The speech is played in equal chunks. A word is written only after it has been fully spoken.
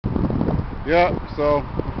Yeah, so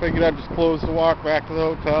I figured I'd just close the walk back to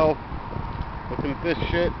the hotel. Looking at this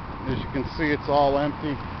shit, as you can see, it's all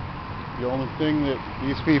empty. The only thing that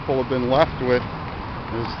these people have been left with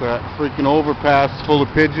is that freaking overpass full of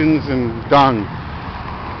pigeons and dung.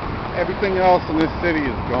 Everything else in this city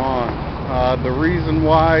is gone. The reason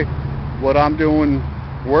why what I'm doing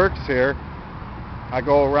works here, I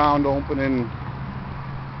go around opening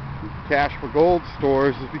cash for gold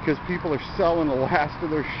stores, is because people are selling the last of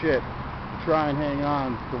their shit to try and hang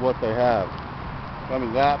on to what they have. I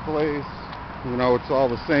mean, that place, you know, it's all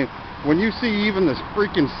the same. When you see even this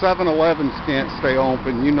freaking 7-Elevens can't stay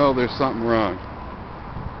open, you know there's something wrong.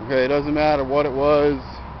 Okay, it doesn't matter what it was,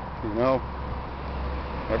 you know,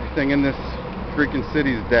 everything in this freaking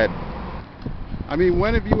city is dead. I mean,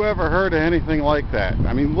 when have you ever heard of anything like that?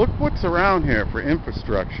 I mean, look what's around here for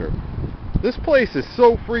infrastructure. This place is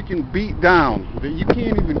so freaking beat down that you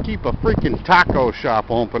can't even keep a freaking taco shop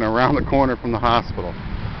open around the corner from the hospital.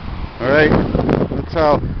 Alright? That's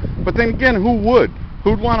how. But then again, who would?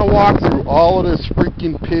 Who'd want to walk through all of this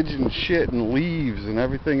freaking pigeon shit and leaves and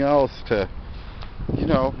everything else to, you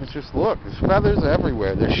know, it's just, look, there's feathers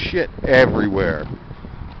everywhere. There's shit everywhere.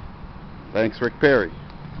 Thanks, Rick Perry.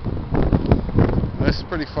 This is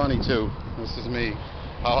pretty funny, too. This is me,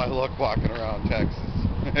 how I look walking around Texas.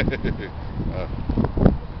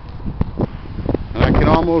 And I can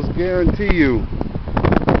almost guarantee you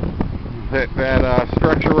that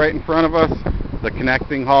structure right in front of us, the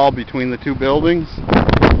connecting hall between the two buildings,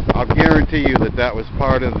 I'll guarantee you that was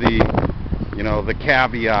part of the, you know, the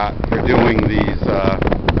caveat for doing these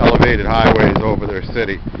elevated highways over their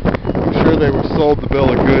city. I'm sure they were sold the bill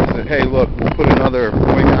of goods that, hey, look, we'll put another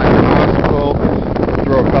wing on your hospital,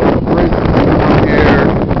 throw a couple of bridges in here,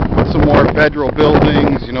 put some more federal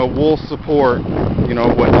buildings, you know, we'll support, you know,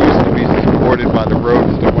 what used to be supported by the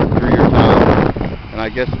roads that went through your town. And I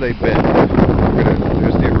guess they bit. Look at it.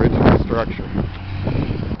 There's the original structure.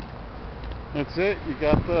 That's it. You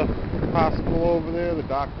got the hospital over there. The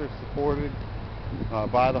doctor's supported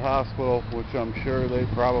by the hospital, which I'm sure they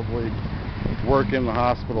probably work in the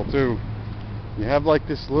hospital too. You have like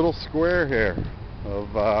this little square here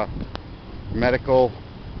of medical,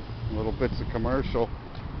 little bits of commercial,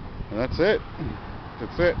 and that's it.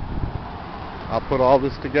 That's it. I'll put all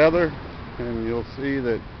this together and you'll see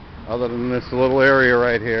that other than this little area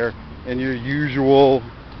right here and your usual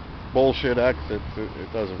bullshit exits,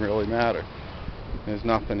 it doesn't really matter. There's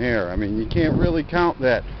nothing here. I mean, you can't really count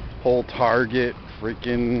that whole Target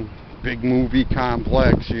freaking big movie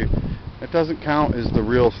complex. It doesn't count as the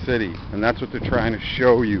real city, and that's what they're trying to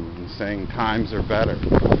show you and saying times are better.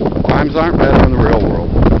 Times aren't better in the real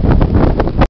world.